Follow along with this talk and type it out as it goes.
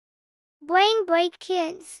Brain Break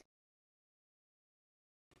Kids.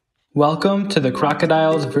 Welcome to the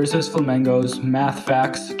Crocodiles vs. Flamingos Math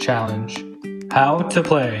Facts Challenge. How to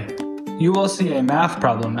play. You will see a math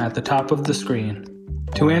problem at the top of the screen.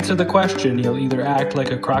 To answer the question, you'll either act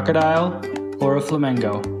like a crocodile or a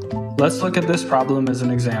flamingo. Let's look at this problem as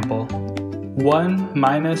an example. 1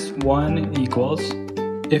 minus 1 equals.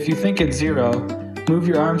 If you think it's 0, move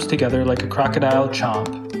your arms together like a crocodile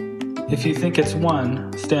chomp. If you think it's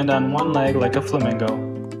 1, stand on one leg like a flamingo.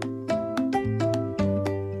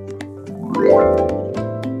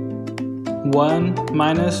 1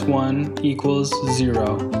 minus 1 equals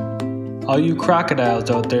 0. All you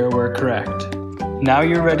crocodiles out there were correct. Now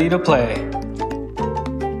you're ready to play.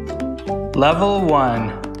 Level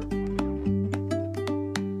 1.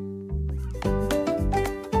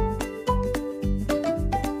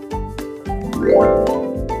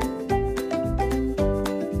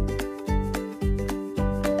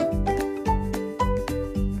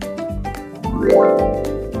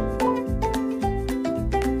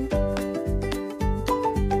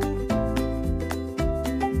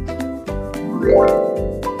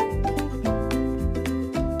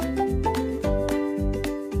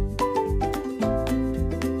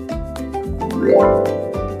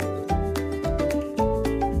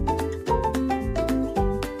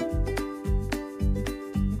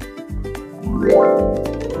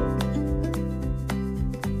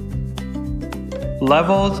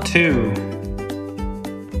 Level 2.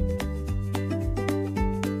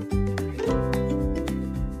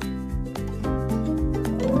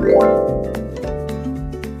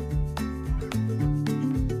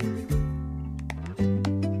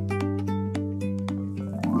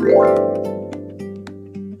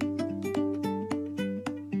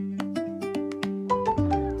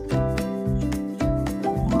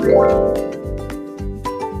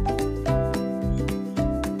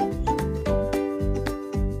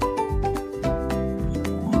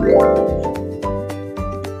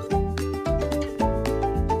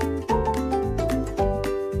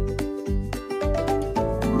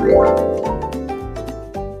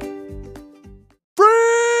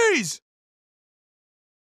 Freeze!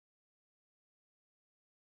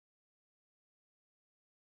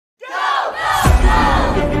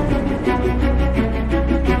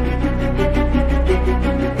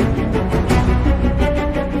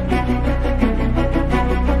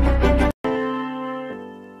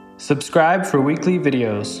 Subscribe for weekly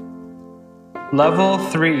videos. Level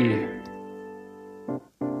 3.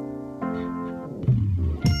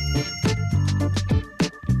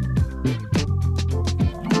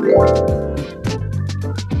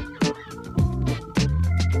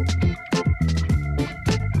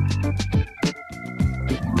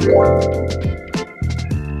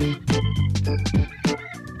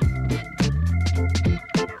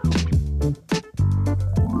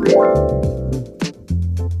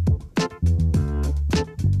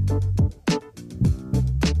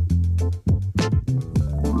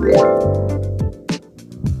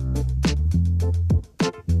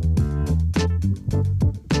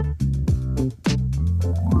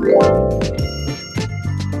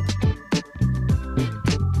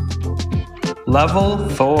 Level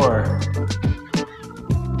 4.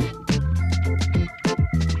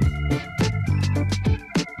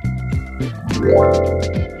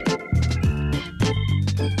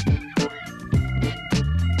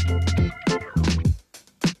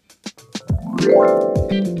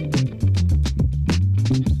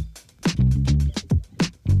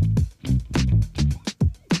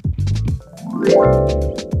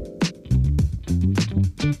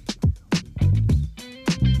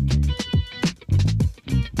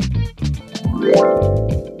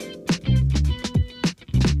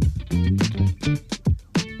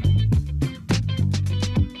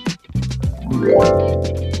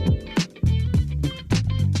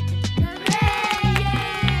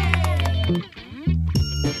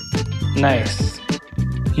 Nice.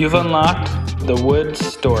 You've unlocked the wood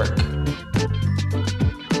stork.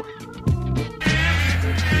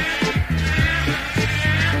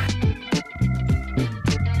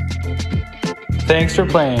 Thanks for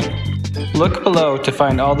playing. Look below to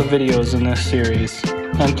find all the videos in this series,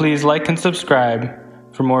 and please like and subscribe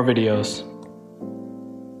for more videos.